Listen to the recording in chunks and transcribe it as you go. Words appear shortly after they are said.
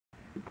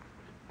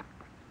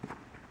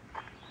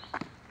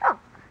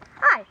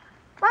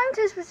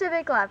Welcome to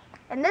Specific Love,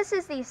 and this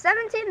is the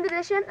 17th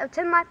edition of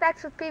 10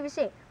 Lifehacks with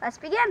PVC. Let's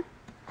begin.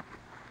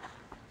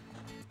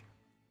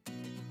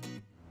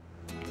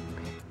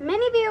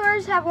 Many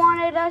viewers have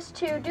wanted us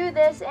to do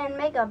this and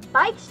make a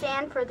bike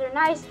stand for their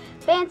nice,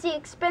 fancy,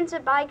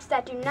 expensive bikes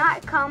that do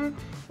not come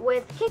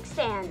with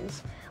kickstands.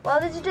 Well,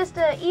 this is just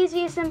an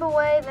easy, simple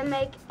way to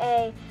make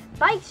a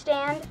bike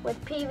stand with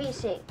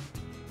PVC.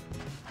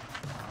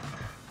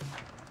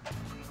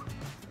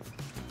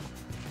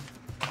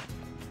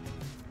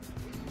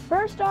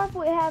 First off,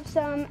 we have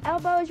some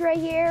elbows right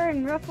here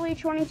and roughly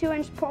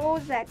 22-inch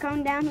poles that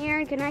come down here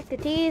and connect the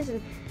T's.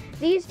 And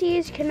these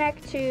T's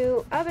connect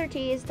to other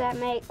T's that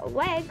make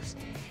legs.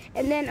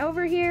 And then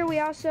over here, we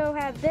also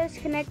have this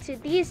connect to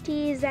these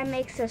T's that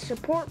makes a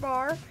support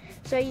bar.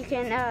 So you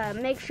can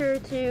make sure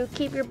to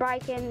keep your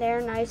bike in there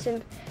nice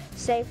and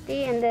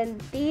safety. And then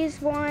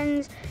these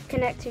ones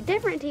connect to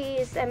different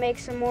T's that make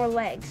some more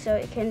legs so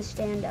it can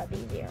stand up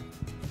easier.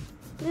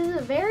 This is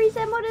a very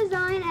simple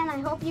design and I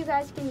hope you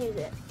guys can use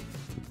it.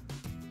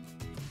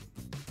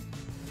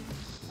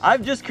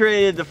 I've just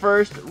created the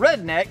first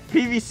redneck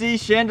PVC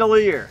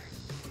chandelier.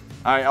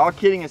 Alright, all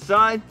kidding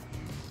aside,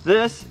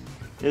 this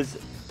is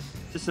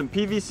just some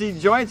PVC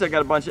joints. I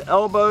got a bunch of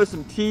elbows,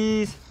 some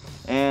T's,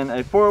 and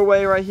a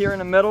 4-way right here in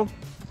the middle.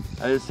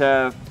 I just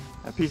have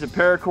a piece of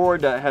paracord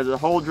that has a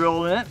hole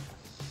drilled in it.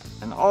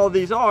 And all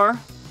these are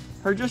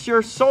just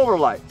your solar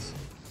lights.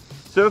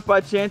 So if by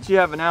chance you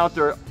have an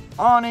outdoor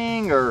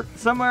awning or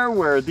somewhere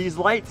where these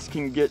lights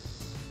can get,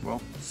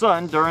 well,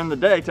 sun during the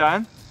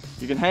daytime,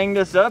 you can hang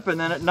this up, and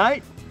then at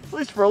night, at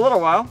least for a little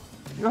while,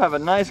 you'll have a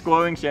nice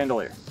glowing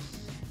chandelier.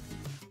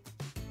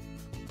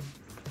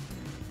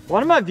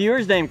 One of my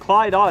viewers named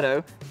Clyde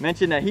Otto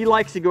mentioned that he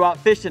likes to go out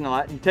fishing a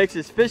lot. He takes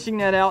his fishing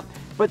net out,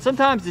 but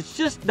sometimes it's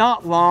just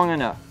not long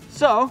enough.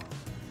 So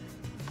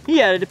he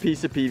added a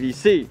piece of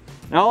PVC.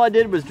 And all I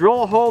did was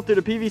drill a hole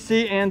through the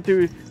PVC and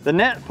through the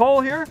net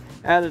pole here,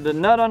 added a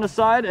nut on the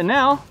side, and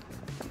now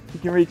you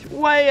can reach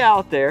way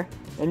out there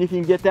and you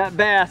can get that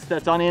bass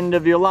that's on the end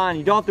of your line.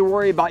 You don't have to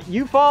worry about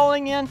you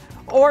falling in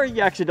or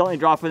you accidentally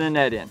dropping the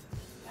net in.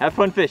 Have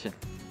fun fishing.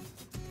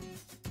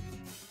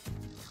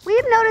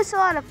 We've noticed a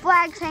lot of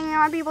flags hanging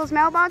on people's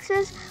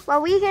mailboxes.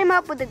 Well, we came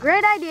up with a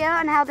great idea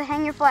on how to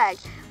hang your flag.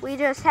 We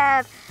just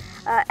have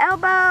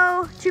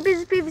elbow, 2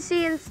 pieces of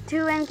PVC and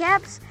 2 end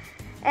caps,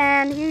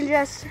 and you can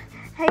just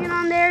hang it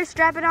on there,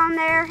 strap it on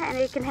there, and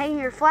it can hang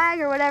your flag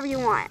or whatever you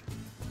want.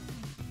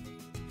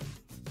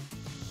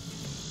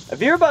 A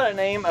viewer by the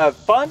name of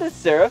Fonda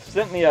Seraph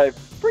sent me a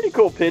pretty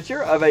cool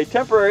picture of a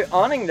temporary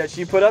awning that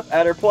she put up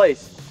at her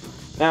place.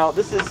 Now,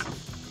 this is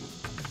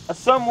a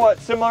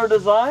somewhat similar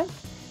design,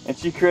 and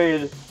she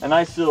created a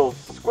nice little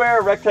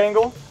square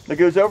rectangle that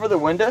goes over the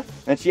window,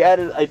 and she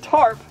added a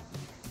tarp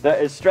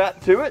that is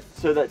strapped to it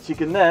so that she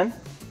can then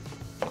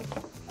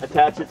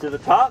attach it to the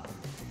top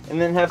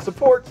and then have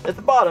supports at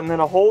the bottom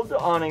that'll hold the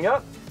awning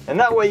up, and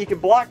that way you can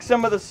block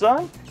some of the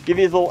sun, give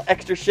you a little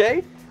extra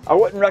shade. I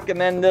wouldn't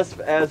recommend this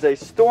as a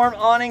storm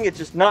awning, it's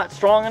just not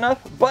strong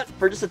enough, but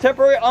for just a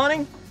temporary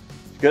awning,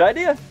 good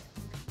idea.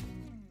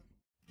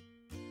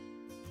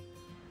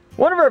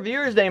 One of our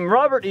viewers named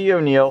Robert E.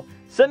 O'Neill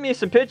sent me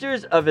some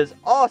pictures of his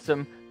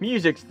awesome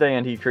music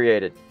stand he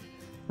created.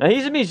 Now,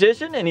 he's a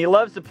musician and he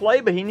loves to play,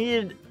 but he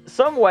needed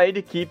some way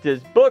to keep his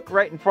book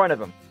right in front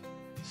of him.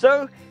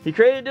 So he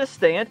created this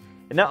stand.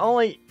 It not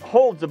only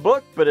holds the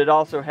book, but it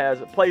also has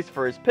a place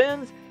for his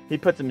pens. He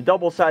put some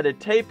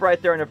double-sided tape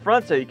right there in the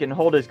front so he can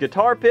hold his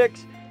guitar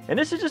picks. And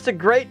this is just a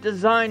great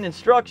design and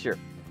structure.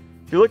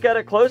 If you look at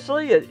it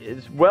closely, it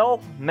is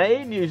well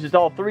made, uses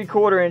all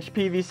 3/4 inch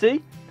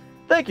PVC.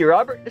 Thank you,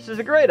 Robert. This is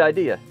a great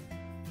idea.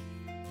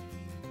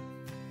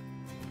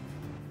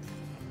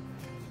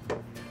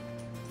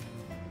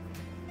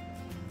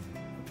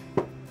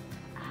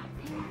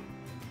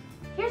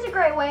 Here's a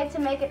great way to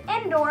make an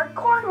indoor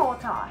cornhole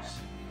toss.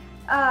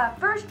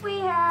 First we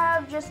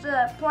have just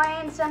a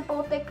plain,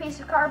 simple, thick piece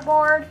of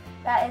cardboard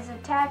that is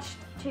attached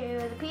to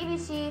the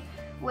PVC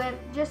with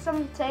just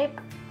some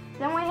tape.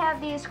 Then we have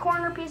these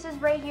corner pieces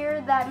right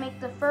here that make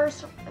the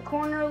first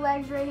corner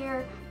legs right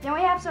here. Then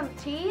we have some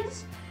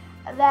T's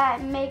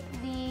that make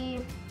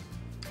the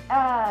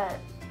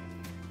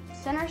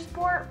center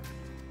support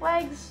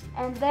legs.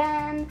 And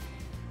then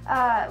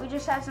we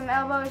just have some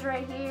elbows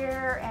right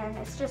here, and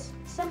it's just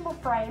a simple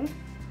frame.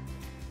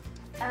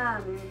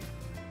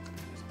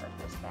 Put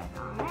this back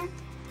on there.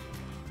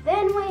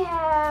 Then we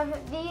have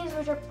these,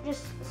 which are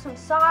just some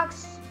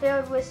socks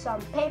filled with some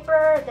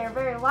paper. They're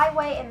very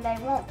lightweight and they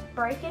won't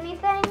break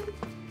anything.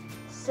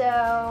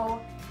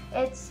 So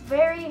it's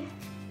very,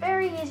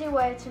 very easy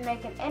way to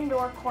make an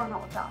indoor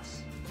cornhole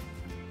toss.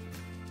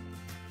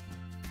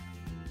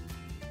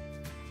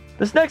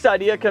 This next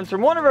idea comes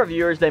from one of our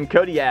viewers named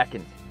Cody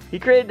Atkins. He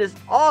created this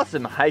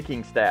awesome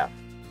hiking staff.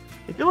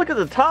 If you look at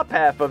the top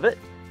half of it,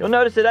 you'll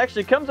notice it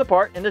actually comes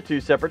apart into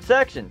 2 separate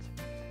sections.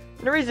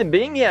 And the reason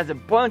being, he has a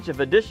bunch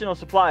of additional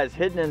supplies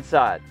hidden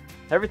inside.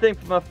 Everything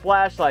from a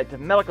flashlight to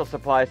medical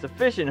supplies to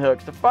fishing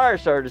hooks to fire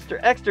starters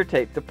to extra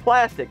tape to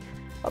plastic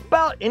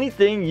about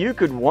anything you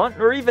could want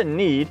or even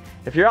need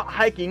if you're out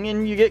hiking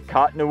and you get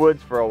caught in the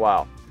woods for a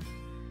while.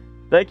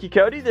 Thank you,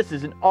 Cody. This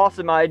is an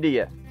awesome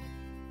idea.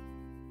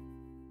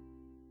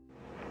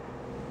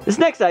 This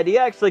next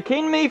idea actually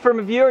came to me from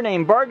a viewer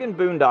named Bargain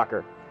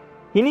Boondocker.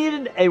 He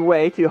needed a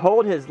way to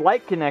hold his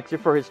light connector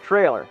for his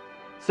trailer.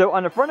 So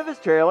on the front of his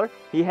trailer,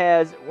 he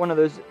has one of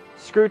those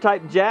screw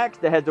type jacks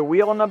that has a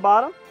wheel on the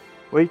bottom.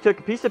 Well, he took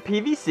a piece of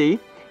PVC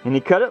and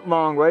he cut it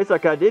long ways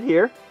like I did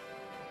here.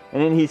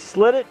 And then he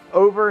slid it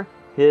over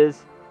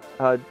his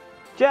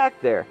jack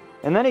there.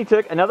 And then he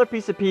took another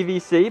piece of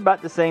PVC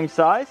about the same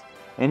size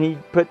and he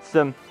put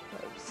some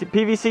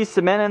PVC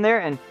cement in there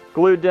and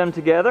glued them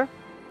together.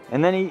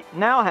 And then he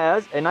now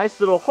has a nice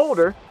little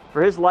holder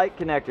for his light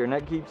connector, and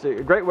that keeps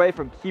a great way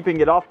from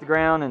keeping it off the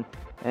ground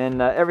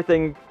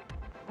and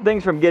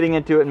things from getting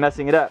into it and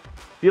messing it up.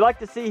 If you'd like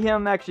to see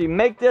him actually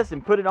make this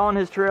and put it on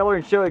his trailer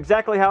and show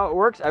exactly how it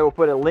works, I will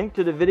put a link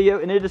to the video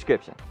in the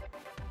description.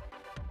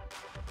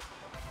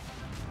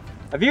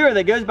 A viewer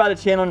that goes by the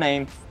channel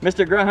name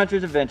Mr. Grunt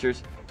Hunter's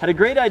Adventures had a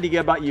great idea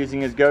about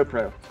using his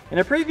GoPro. In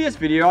a previous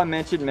video I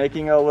mentioned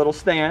making a little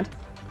stand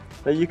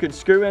that you could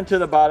screw into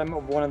the bottom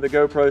of one of the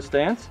GoPro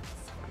stands.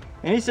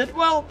 And he said,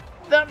 well,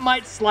 that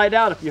might slide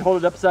out if you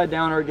hold it upside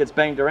down or it gets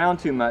banged around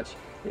too much,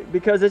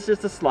 because it's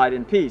just a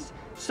slide-in piece.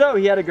 So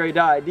he had a great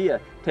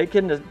idea,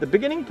 taking the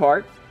beginning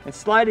part and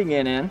sliding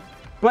it in,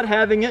 but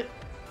having it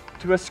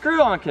to a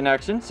screw-on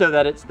connection so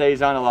that it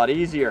stays on a lot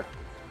easier.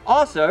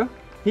 Also,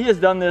 he has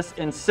done this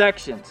in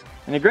sections.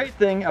 And the great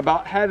thing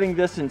about having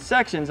this in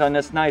sections on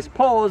this nice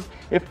pole is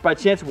if by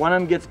chance one of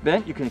them gets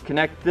bent, you can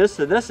connect this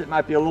to this. It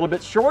might be a little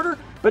bit shorter,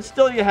 but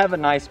still you have a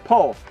nice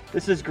pole.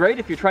 This is great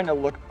if you're trying to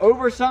look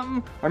over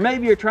something, or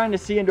maybe you're trying to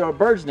see into a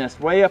bird's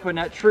nest way up in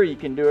that tree. You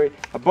can do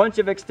a bunch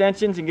of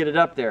extensions and get it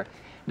up there.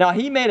 Now,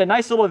 he made a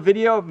nice little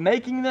video of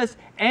making this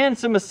and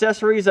some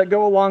accessories that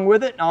go along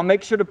with it. And I'll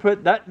make sure to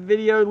put that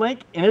video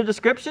link in the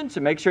description, so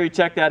make sure you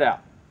check that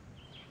out.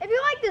 If you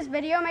like this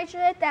video, make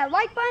sure to hit that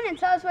like button and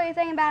tell us what you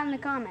think about it in the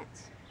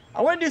comments.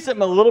 I want to do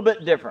something a little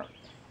bit different.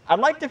 I'd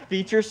like to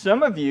feature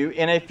some of you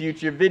in a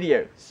future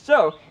video.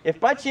 So, if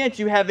by chance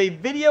you have a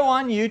video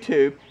on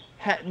YouTube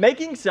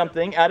making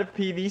something out of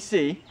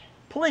PVC,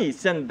 please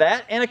send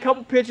that and a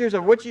couple pictures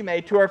of what you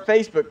made to our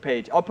Facebook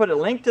page. I'll put a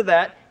link to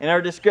that in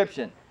our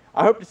description.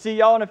 I hope to see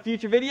y'all in a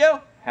future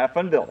video. Have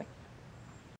fun building.